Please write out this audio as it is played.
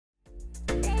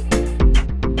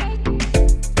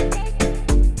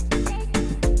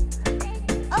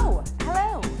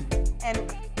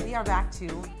back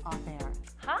to Off Air.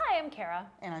 Hi, I'm Kara.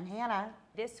 And I'm Hannah.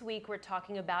 This week we're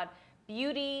talking about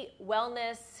beauty,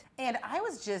 wellness. And I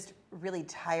was just really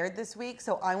tired this week,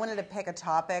 so I wanted to pick a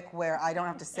topic where I don't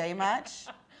have to say much.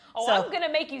 I'm going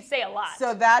to make you say a lot.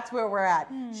 So that's where we're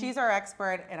at. She's our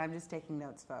expert, and I'm just taking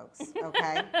notes, folks,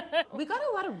 okay? We got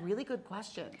a lot of really good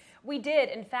questions. We did.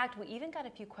 In fact, we even got a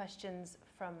few questions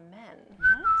from men.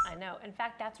 What? I know. In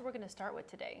fact, that's what we're going to start with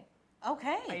today.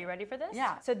 Okay. Are you ready for this?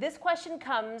 Yeah. So this question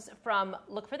comes from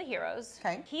Look for the Heroes.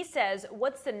 Okay. He says,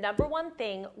 what's the number one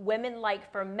thing women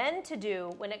like for men to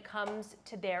do when it comes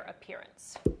to their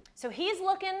appearance? So he's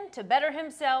looking to better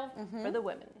himself for the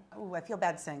women. Ooh, I feel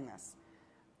bad saying this.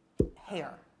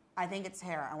 Hair. I think it's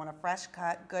hair. I want a fresh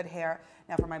cut, good hair.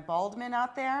 Now for my bald men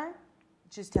out there,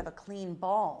 just have a clean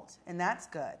bald, and that's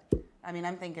good. I mean,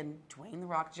 I'm thinking Dwayne "The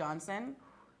Rock" Johnson.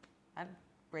 I'd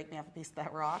break me off a piece of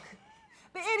that rock.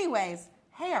 But anyways,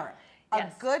 hair.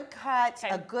 Yes. A good cut,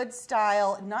 Okay. a good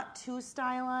style, not too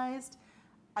stylized.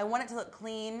 I want it to look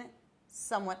clean,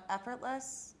 somewhat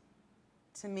effortless.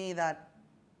 To me, that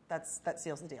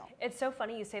seals the deal. It's so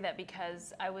funny you say that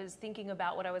because I was thinking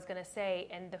about what I was going to say,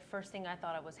 and the first thing I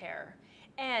thought of was hair.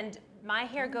 And my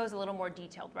hair goes a little more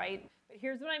detailed, right? But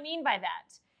here's what I mean by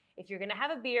that. If you're going to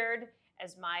have a beard,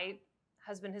 as my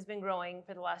husband has been growing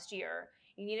for the last year,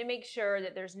 you need to make sure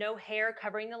that there's no hair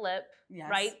covering the lip, Yes.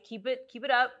 right? Keep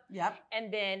it up. Yep.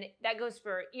 And then that goes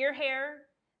for ear hair.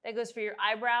 That goes for your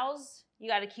eyebrows. You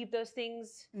got to keep those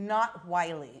things Not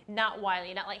wily. not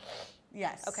wily, not like,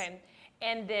 Yes. okay.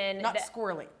 And then Not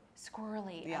squirrely.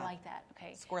 squirrely. Yeah. I like that.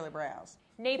 Okay. Squirrely brows.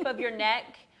 Nape of your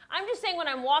neck. I'm just saying when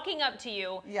I'm walking up to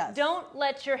you, Yes. don't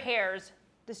let your hairs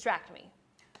distract me.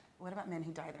 What about men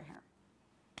who dye their hair?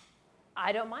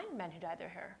 I don't mind men who dye their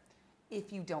hair.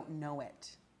 If you don't know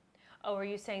it. Oh, are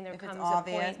you saying there If comes it's a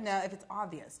obvious. point No, if it's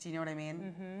obvious. Do you know what I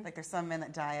mean? Like there's some men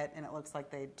that dye it and it looks like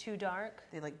they too dark?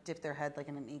 like dip their head like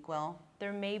in an inkwell.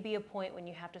 There may be a point when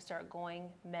you have to start going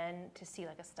men to see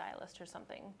like a stylist or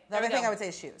something. The other There we thing go. I would say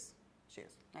is shoes.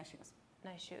 Shoes. Nice shoes.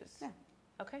 Nice shoes. Yeah.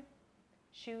 Okay.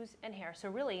 Shoes and hair. So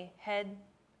really head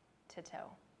to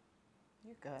toe.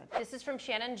 You're good. This is from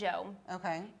Shannon Joe.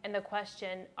 Okay. And the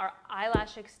question, are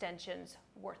eyelash extensions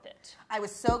worth it? I was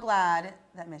so glad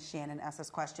that Miss Shannon asked this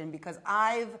question because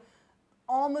I've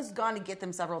almost gone to get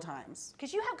them several times.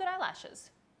 Because you have good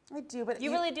eyelashes. I do, but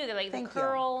You really do. They're like the thank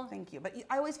curl. You. Thank you. But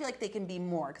I always feel like they can be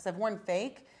more because I've worn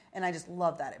fake and I just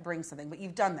love that. It brings something. But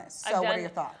you've done this. So what are your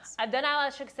thoughts? I've done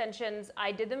eyelash extensions.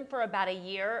 I did them for about a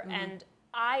year and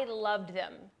I loved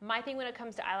them. My thing when it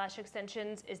comes to eyelash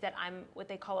extensions is that I'm what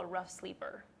they call a rough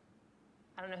sleeper.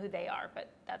 I don't know who they are,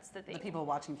 but that's the thing. The people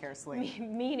watching Kara sleep.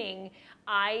 Meaning,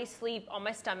 I sleep on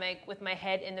my stomach with my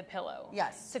head in the pillow.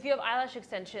 Yes. So if you have eyelash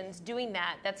extensions, doing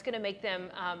that, that's going to make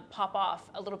them pop off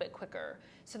a little bit quicker.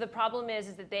 So the problem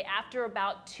is that they, after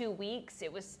about 2 weeks,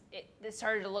 it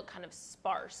started to look kind of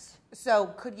sparse. So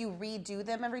could you redo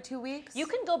them every 2 weeks? You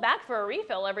can go back for a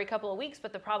refill every couple of weeks,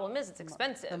 but the problem is it's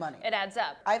expensive. The money. It adds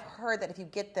up. I've heard that if you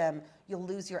get them, you'll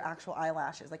lose your actual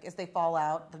eyelashes. Like as they fall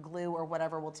out, the glue or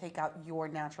whatever will take out your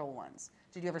natural ones.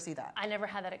 Did you ever see that? I never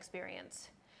had that experience.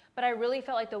 But I really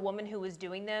felt like the woman who was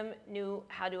doing them knew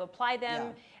how to apply them.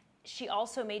 Yeah. She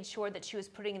also made sure that she was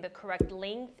putting the correct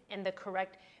length and the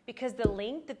correct, because the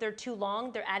length, if they're too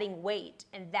long, they're adding weight.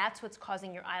 And that's what's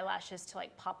causing your eyelashes to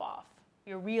like pop off,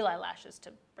 your real eyelashes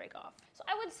to break off. So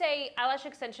I would say eyelash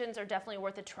extensions are definitely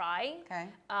worth a try. Okay.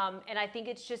 And I think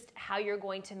it's just how you're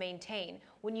going to maintain.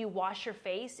 When you wash your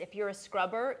face, if you're a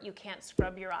scrubber, you can't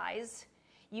scrub your eyes.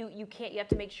 You can't, you have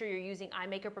to make sure you're using eye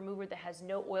makeup remover that has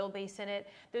no oil base in it.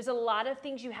 There's a lot of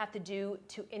things you have to do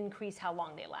to increase how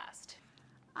long they last.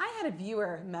 I had a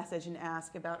viewer message and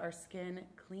ask about our skin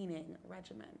cleaning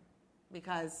regimen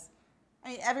because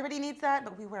I mean, everybody needs that,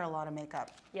 but we wear a lot of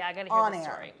makeup. Yeah, I gotta hear on the air.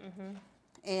 story.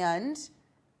 And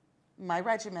my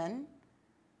regimen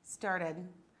started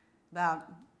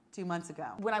about 2 months ago.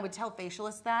 When I would tell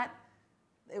facialists that,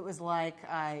 it was like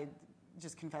I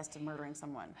just confessed to murdering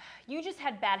someone. You just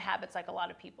had bad habits like a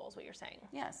lot of people is what you're saying.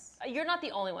 Yes. You're not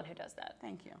the only one who does that.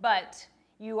 Thank you. But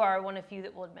you are one of few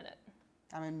that will admit it.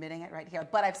 I'm admitting it right here.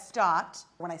 But I've stopped.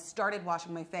 When I started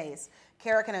washing my face,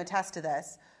 Kara can attest to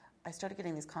this, I started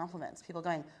getting these compliments. People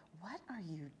going, what are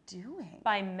you doing?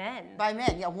 By men. By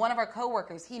men, yeah. One of our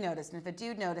coworkers, he noticed. And if a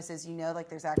dude notices, you know like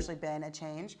there's actually been a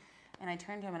change. And I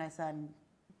turned to him and I said,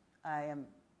 I am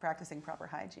practicing proper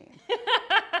hygiene.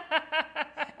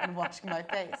 And washing my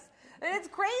face. And it's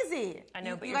crazy. I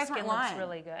know, but you your guys skin weren't looks lying.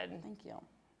 really good. Thank you.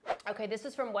 Okay, this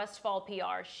is from Westfall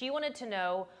PR. She wanted to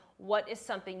know what is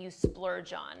something you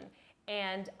splurge on.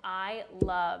 and I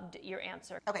loved your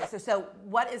answer. Okay, so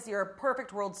what is your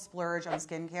perfect world splurge on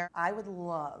skincare? I would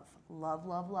love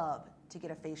to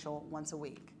get a facial once a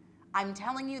week. I'm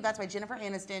telling you, that's why Jennifer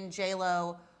Aniston,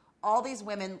 J-Lo, all these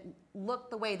women look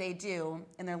the way they do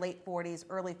in their late 40s,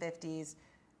 early 50s.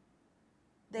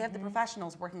 They have the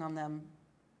professionals working on them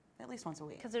at least once a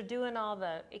week. Because they're doing all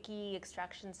the icky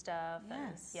extraction stuff.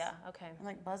 Yes. Yeah, okay. I'm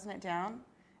like buzzing it down,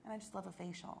 and I just love a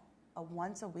facial. A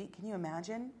once a week, can you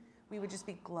imagine? We would just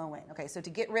be glowing. Okay, so to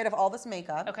get rid of all this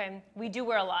makeup. Okay, we do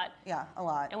wear a lot. Yeah, a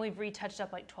lot. And we've retouched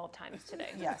up like 12 times today.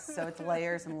 Yes, so it's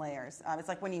layers and layers. It's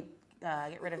like when you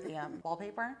get rid of the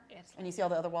wallpaper, and you see all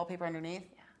the other wallpaper underneath.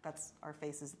 Yeah. That's our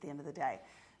faces at the end of the day.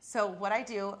 So what I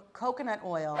do, coconut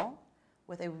oil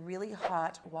with a really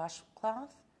hot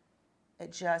washcloth,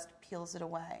 it just peels it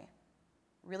away.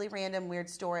 Really random, weird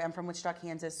story. I'm from Wichita,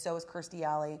 Kansas. So is Kirstie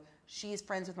Alley. She's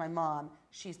friends with my mom.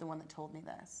 She's the one that told me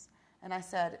this. And I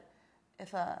said,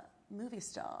 if a movie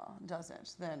star does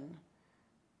it, then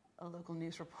a local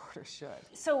news reporter should.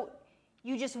 So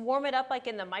you just warm it up like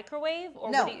in the microwave, or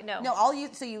No, what do you, no. All you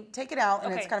so you take it out,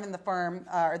 and Okay. it's kind of in the firm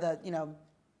or the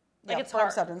Like it's firm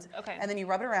hard. substance. Okay. And then you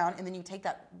rub it around, and then you take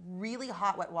that really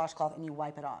hot wet washcloth and you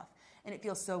wipe it off, and it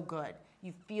feels so good.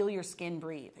 You feel your skin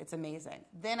breathe. It's amazing.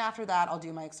 Then after that, I'll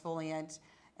do my exfoliant,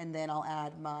 and then I'll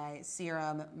add my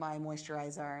serum, my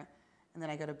moisturizer, and then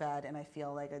I go to bed and I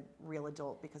feel like a real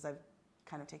adult because I've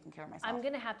kind of taken care of myself. I'm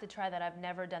gonna have to try that. I've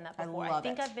never done that before. love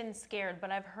think it. I've been scared,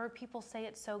 but I've heard people say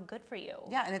it's so good for you.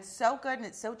 Yeah, and it's so good and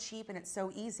it's so cheap and it's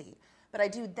so easy. But I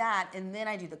do that and then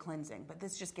I do the cleansing. But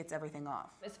this just gets everything off.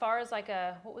 As far as like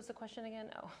what was the question again?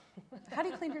 Oh. How do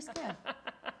you clean your skin?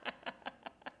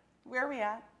 Where are we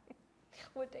at?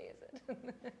 What day is it?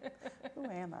 Who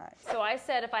am I? So I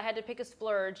said if I had to pick a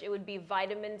splurge, it would be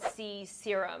vitamin C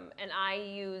serum, and I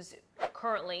use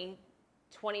currently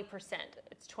 20%.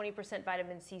 It's 20%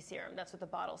 vitamin C serum. That's what the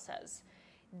bottle says.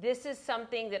 This is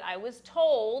something that I was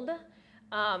told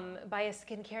by a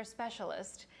skincare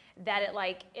specialist that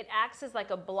it acts as like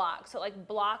a block. So it like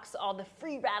blocks all the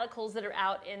free radicals that are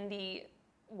out in the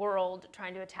world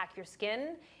trying to attack your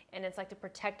skin, and it's like the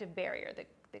protective barrier that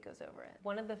goes over it.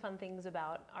 One of the fun things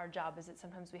about our job is that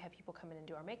sometimes we have people come in and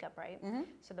do our makeup, right? Mm-hmm.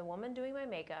 So the woman doing my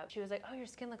makeup, she was like, oh, your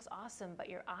skin looks awesome, but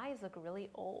your eyes look really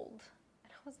old.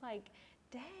 And I was like,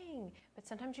 dang. But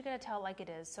sometimes you gotta tell it like it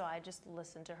is, so I just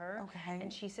listened to her. Okay.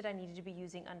 And she said I needed to be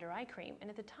using under eye cream. And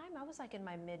at the time, I was like in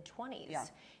my mid-20s. Yeah.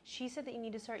 She said that you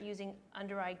need to start using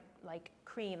under eye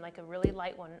cream, like a really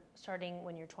light one, starting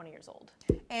when you're 20 years old.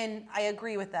 And I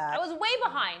agree with that. I was way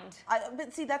behind.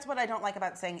 But see, that's what I don't like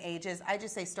about saying ages. I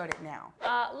just say start it now.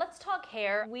 Let's talk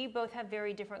hair. We both have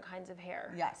very different kinds of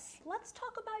hair. Yes. Let's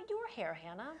talk about your hair,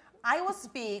 Hannah. I will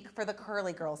speak for the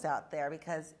curly girls out there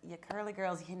because you curly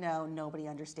girls, nobody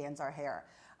understands our hair.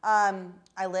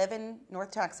 I live in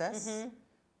North Texas. Mm-hmm.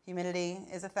 Humidity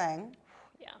is a thing.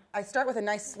 Yeah. I start with a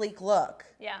nice sleek look.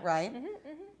 Yeah. Right? Mm-hmm,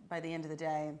 mm-hmm. By the end of the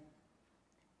day,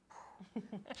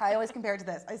 I always compare it to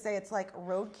this. I say it's like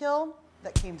roadkill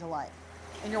that came to life.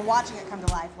 And you're watching it come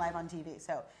to life live on TV.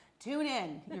 So tune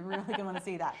in. You're really going to want to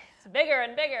see that. It's bigger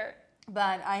and bigger.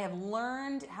 But I have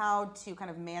learned how to kind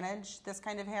of manage this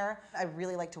kind of hair. I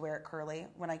really like to wear it curly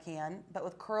when I can. But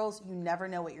with curls, you never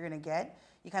know what you're going to get.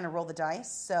 You kind of roll the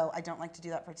dice. So I don't like to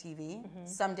do that for TV. Mm-hmm.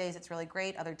 Some days it's really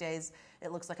great. Other days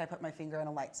it looks like I put my finger in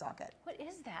a light socket. What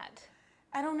is that?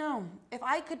 I don't know. If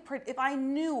I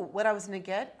knew what I was going to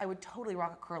get, I would totally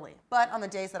rock it curly. But on the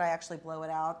days that I actually blow it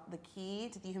out, the key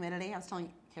to the humidity, I was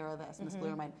telling Kara this, and this blew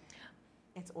her mind,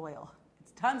 it's oil.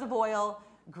 It's tons of oil,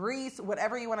 grease,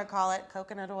 whatever you want to call it,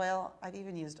 coconut oil. I've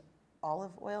even used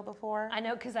olive oil before. I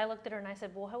know, because I looked at her and I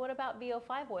said, well, what about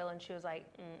VO5 oil? And she was like,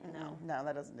 no. No,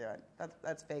 that doesn't do it.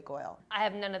 That's fake oil. I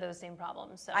have none of those same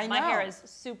problems. So I my know. hair is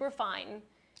super fine.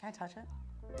 Can I touch it?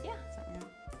 Yeah.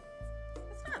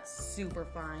 It's not super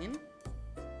fine.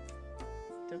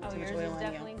 Don't put too much Yours oil is on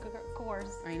definitely you.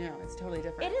 coarse. I know, it's totally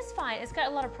different. It is fine. It's got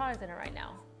a lot of product in it right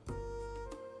now.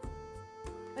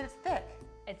 But it's thick.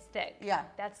 It's thick. Yeah.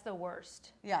 That's the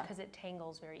worst. Yeah. Because it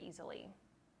tangles very easily.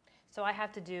 So I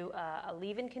have to do a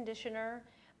leave-in conditioner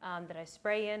that I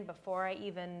spray in before I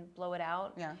even blow it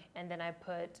out. Yeah. And then I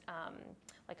put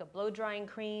like a blow-drying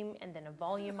cream and then a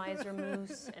volumizer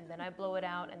mousse, and then I blow it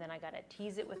out, and then I gotta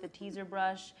tease it with a teaser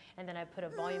brush, and then I put a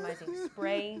volumizing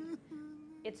spray.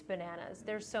 It's bananas.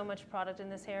 There's so much product in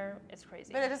this hair. It's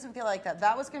crazy. But it doesn't feel like that.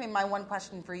 That was going to be my one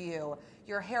question for you.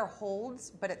 Your hair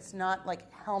holds, but it's not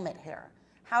like helmet hair.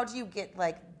 how do you get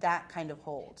like that kind of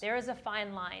hold? There is a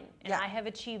fine line, and I have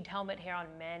achieved helmet hair on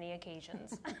many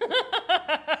occasions.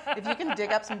 If you can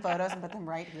dig up some photos and put them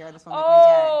right here, this will make my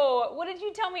day. Oh, what did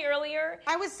you tell me earlier?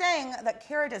 I was saying that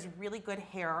Kara does really good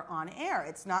hair on air.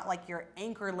 It's not like your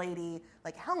anchor lady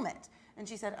like helmet. And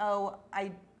she said, oh,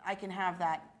 I can have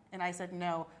that. And I said,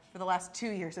 no, for the last 2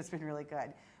 years it's been really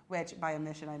good. Which by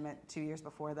omission I meant 2 years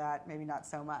before that, maybe not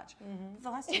so much. But the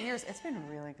last 2 years it's been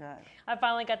really good. I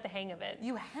finally got the hang of it.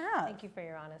 You have. Thank you for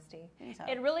your honesty. Anytime.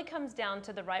 It really comes down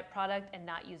to the right product and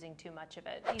not using too much of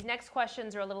it. These next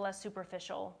questions are a little less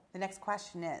superficial. The next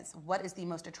question is, what is the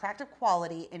most attractive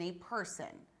quality in a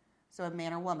person? So a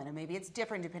man or woman, and maybe it's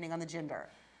different depending on the gender.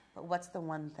 But what's the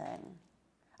one thing?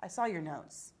 I saw your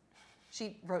notes.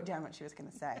 She wrote down what she was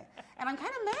going to say. And I'm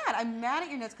kind of mad. I'm mad at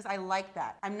your notes because I like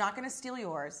that. I'm not going to steal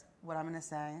yours, what I'm going to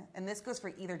say. And this goes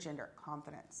for either gender,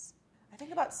 confidence. I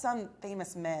think about some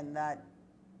famous men that,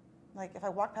 like, if I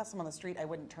walked past them on the street, I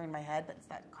wouldn't turn my head, but it's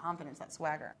that confidence, that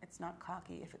swagger. It's not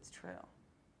cocky if it's true.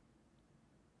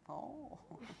 Oh.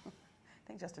 I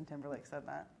think Justin Timberlake said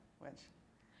that, which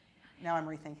now I'm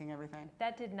rethinking everything.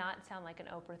 That did not sound like an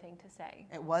Oprah thing to say.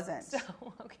 It wasn't. So,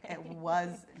 okay. It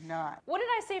was not. What did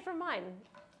I say for mine?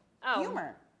 Oh.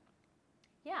 Humor.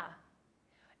 Yeah.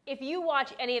 If you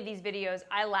watch any of these videos,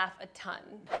 I laugh a ton.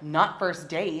 Not first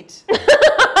date.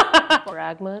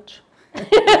 Brag much?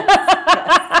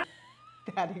 That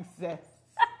exists.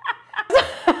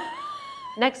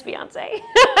 Next Beyonce.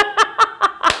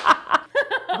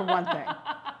 For one thing.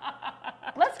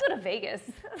 Let's go to Vegas.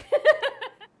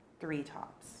 3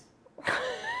 tops.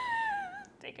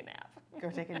 Take a nap.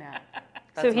 Go take a nap.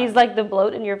 So he's like the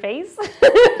bloat in your face?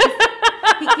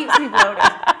 He keeps me bloated.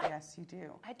 Yes, you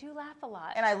do. I do laugh a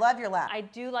lot. And I love your laugh. I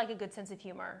do like a good sense of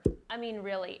humor. I mean,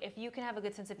 really, if you can have a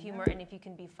good sense of humor and if you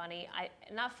can be funny,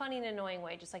 not funny in an annoying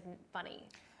way, just like funny.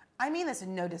 I mean this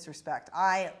in no disrespect.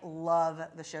 I love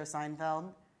the show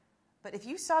Seinfeld. But if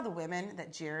you saw the women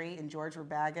that Jerry and George were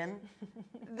bagging,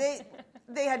 they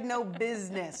had no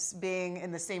business being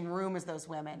in the same room as those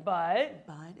women. But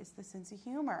it's the sense of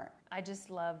humor. I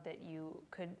just love that you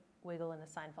could wiggle in the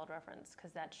Seinfeld reference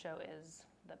because that show is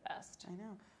the best. I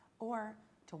know. Or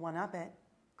to one-up it,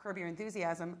 Curb Your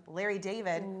Enthusiasm, Larry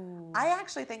David. Ooh. I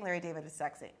actually think Larry David is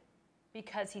sexy.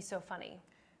 Because he's so funny.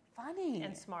 Funny.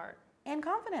 And smart. And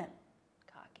confident.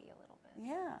 Cocky a little bit.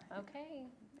 Yeah. Okay.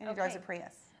 And he drives a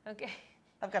Prius. Okay.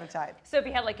 I've got a type. So if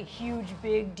he had like a huge,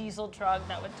 big diesel truck,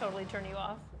 that would totally turn you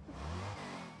off?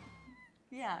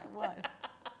 Yeah, it would.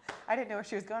 I didn't know where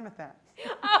she was going with that.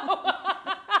 Oh.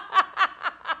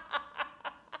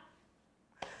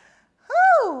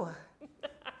 Whew.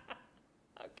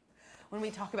 Okay. When we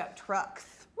talk about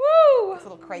trucks, woo, it's a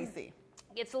little crazy.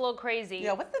 It's a little crazy.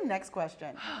 Yeah, what's the next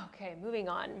question? Okay, moving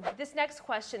on. This next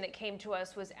question that came to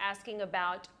us was asking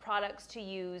about products to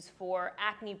use for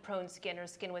acne-prone skin or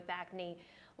skin with acne.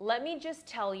 Let me just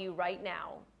tell you right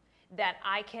now that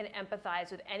I can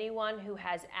empathize with anyone who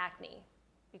has acne.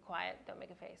 Be quiet, don't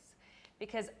make a face.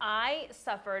 Because I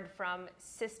suffered from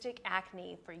cystic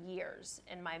acne for years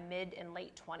in my mid and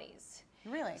late 20s.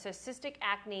 Really? So cystic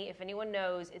acne, if anyone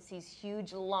knows, it's these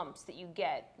huge lumps that you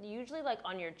get, usually like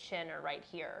on your chin or right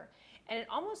here. And it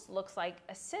almost looks like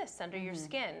a cyst under your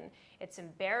skin. It's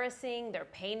embarrassing, they're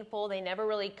painful, they never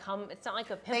really come, it's not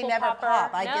like a pimple popper. They never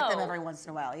pop. I get them No. every once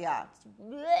in a while, yeah.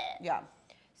 Blech. Yeah.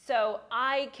 So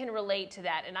I can relate to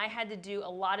that, and I had to do a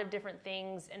lot of different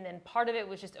things, and then part of it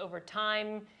was just over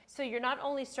time. So you're not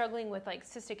only struggling with like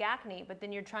cystic acne, but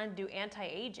then you're trying to do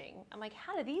anti-aging. I'm like,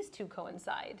 how do these two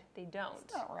coincide? They don't.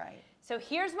 That's not right. So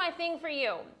here's my thing for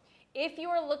you. If you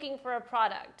are looking for a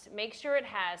product, make sure it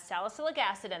has salicylic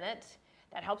acid in it.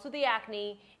 That helps with the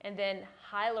acne, and then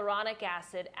hyaluronic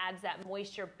acid adds that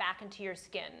moisture back into your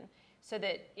skin so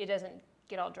that it doesn't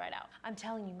get all dried out. I'm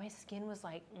telling you, my skin was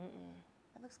like,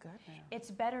 That looks good now. It's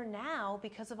better now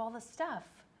because of all the stuff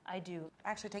I do.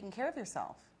 Actually taking care of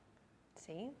yourself.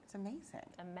 See? It's amazing.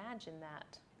 Imagine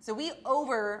that. So we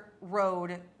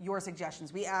overrode your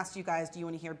suggestions. We asked you guys, do you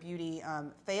want to hear beauty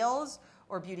fails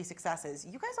or beauty successes?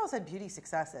 You guys all said beauty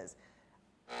successes.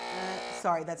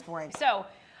 Sorry, that's boring. So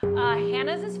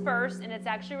Hannah's is first, and it's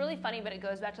actually really funny, but it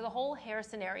goes back to the whole hair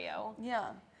scenario. Yeah.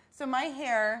 So my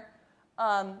hair,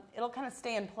 it'll kind of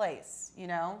stay in place, you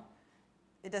know?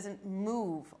 It doesn't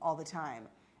move all the time.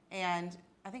 And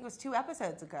I think it was 2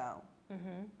 episodes ago.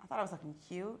 I thought I was looking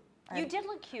cute. You did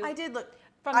look cute. I did look.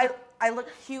 I look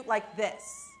cute like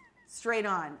this, straight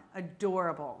on,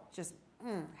 adorable. Just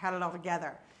had it all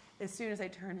together. As soon as I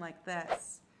turned like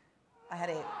this,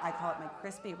 I call it my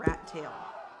crispy rat tail.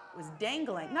 was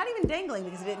dangling. Not even dangling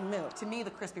because it didn't move. To me, the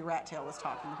crispy rat tail was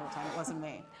talking the whole time. It wasn't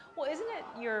me. Well, isn't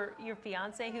it your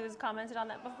fiance who's commented on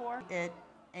that before? It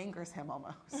angers him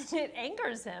almost. It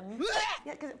angers him.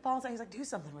 Yeah, because it falls out. He's like, do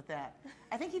something with that.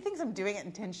 I think he thinks I'm doing it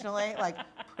intentionally, like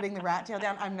putting the rat tail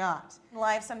down. I'm not. In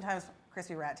life, sometimes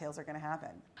crispy rat tails are going to happen.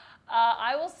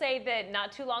 I will say that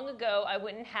not too long ago, I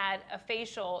went and had a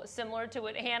facial similar to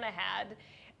what Hannah had.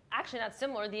 Actually, not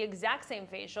similar, the exact same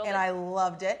facial. And I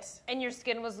loved it. And your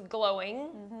skin was glowing.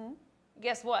 Mm-hmm.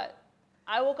 Guess what?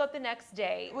 I woke up the next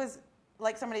day. It was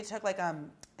like somebody took like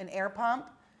an air pump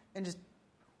and just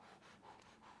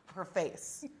her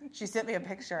face. She sent me a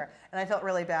picture, and I felt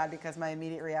really bad because my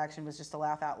immediate reaction was just to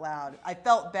laugh out loud. I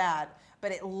felt bad,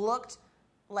 but it looked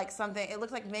like something, it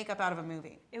looked like makeup out of a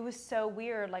movie. It was so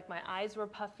weird, like my eyes were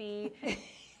puffy.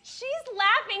 She's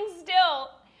laughing still.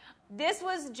 This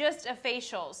was just a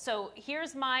facial. So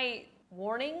here's my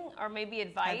warning or maybe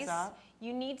advice. Heads up.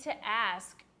 You need to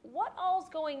ask, what all's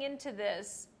going into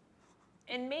this?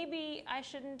 And maybe I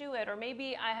shouldn't do it, or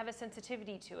maybe I have a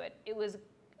sensitivity to it.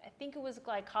 I think it was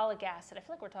glycolic acid. I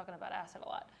feel like we're talking about acid a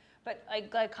lot. But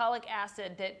like glycolic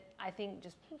acid that I think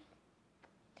just,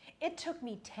 it took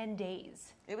me 10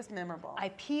 days. It was memorable. I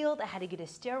peeled, I had to get a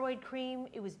steroid cream.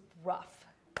 It was rough.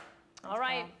 All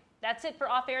right, that's it for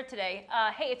Off Air today.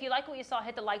 Hey, if you like what you saw,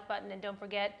 hit the like button and don't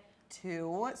forget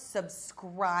to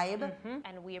subscribe. Mm-hmm.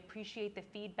 And we appreciate the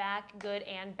feedback, good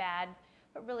and bad,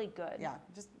 but really good. Yeah,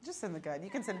 just send the good. You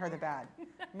can send her the bad.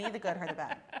 Me the good, her the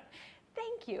bad.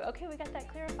 Thank you. Okay, we got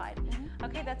that clarified.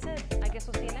 Okay, that's it. I guess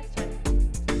we'll see you next time.